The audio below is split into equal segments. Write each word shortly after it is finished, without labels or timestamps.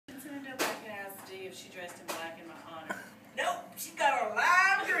if she dressed in black in my honor. Nope, she got a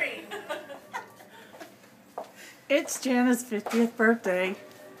lime green. It's Jana's 50th birthday.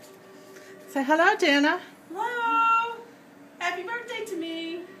 Say hello, Jana. Hello. Happy birthday to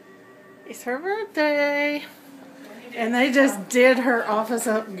me. It's her birthday. And they just did her office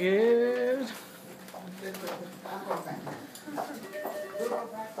up good.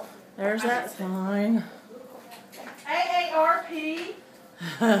 There's that sign. AARP.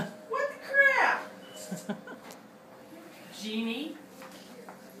 What the crap? Jeannie.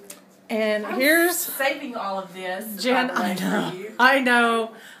 And here's saving all of this. Jen. by the way, for you. I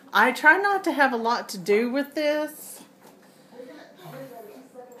know. I try not to have a lot to do with this.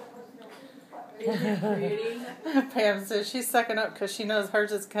 Isn't it pretty? Pam says she's sucking up because she knows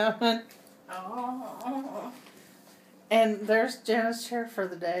hers is coming. Oh. And there's Jana's chair for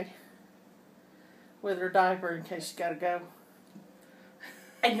the day. With her diaper in case she gotta go.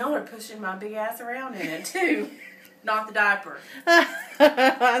 And y'all are pushing my big ass around in it too. Not the diaper.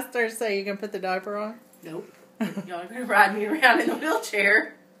 I started to say, you gonna put the diaper on? Nope. Y'all are gonna ride me around in the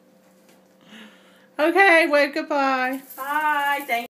wheelchair. Okay, wave goodbye. Bye. Thank